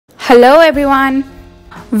Hello everyone,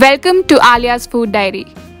 welcome to Alia's Food Diary.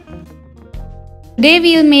 Today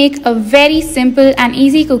we'll make a very simple and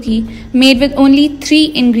easy cookie made with only 3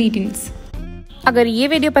 ingredients. अगर ये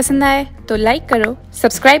video पसंद आए तो like करो,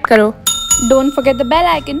 subscribe करो. Don't forget the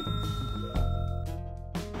bell icon.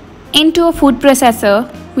 Into a food processor,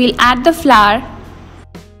 we'll add the flour,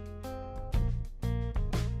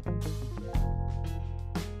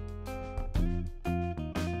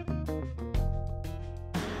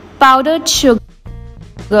 powdered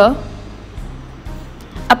sugar,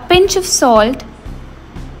 a pinch of salt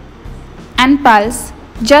and pulse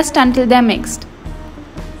just until they're mixed.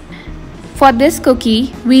 For this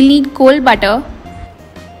cookie, we'll need cold butter.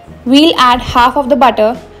 We'll add half of the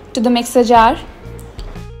butter to the mixer jar.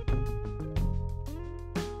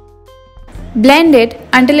 Blend it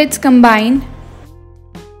until it's combined.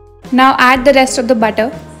 Now add the rest of the butter.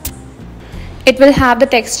 It will have the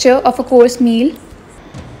texture of a coarse meal.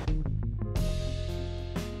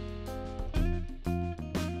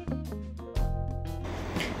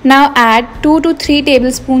 Now add 2 to 3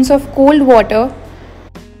 tablespoons of cold water.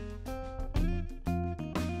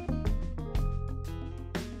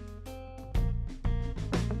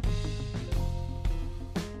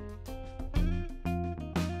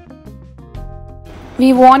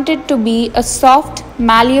 We want it to be a soft,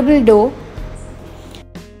 malleable dough.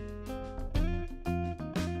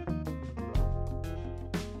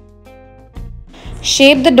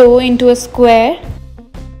 Shape the dough into a square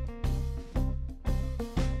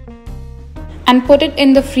and put it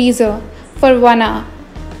in the freezer for 1 hour.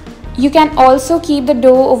 You can also keep the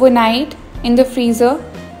dough overnight in the freezer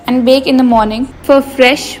and bake in the morning for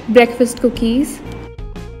fresh breakfast cookies.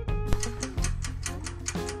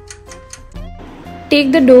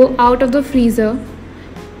 Take the dough out of the freezer,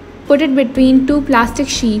 put it between 2 plastic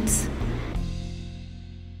sheets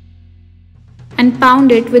and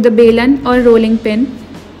pound it with a balan or rolling pin.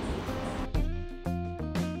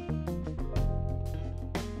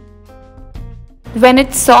 When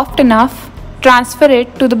it's soft enough, transfer it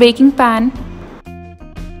to the baking pan.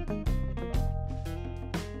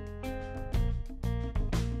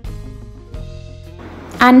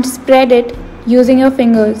 And spread it using your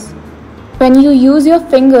fingers. When you use your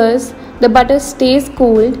fingers, the butter stays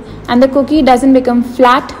cooled and the cookie doesn't become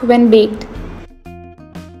flat when baked.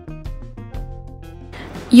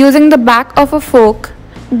 Using the back of a fork,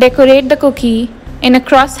 decorate the cookie in a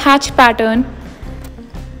crosshatch pattern.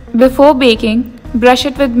 Before baking, brush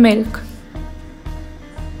it with milk.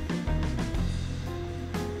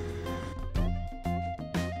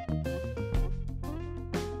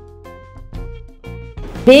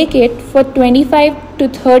 Bake it for 25 to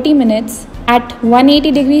 30 minutes at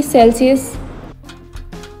 180 degrees Celsius.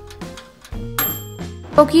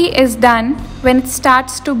 Cookie is done when it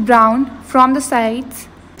starts to brown from the sides.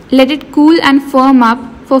 Let it cool and firm up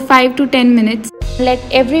for 5 to 10 minutes. Let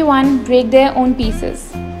everyone break their own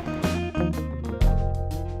pieces.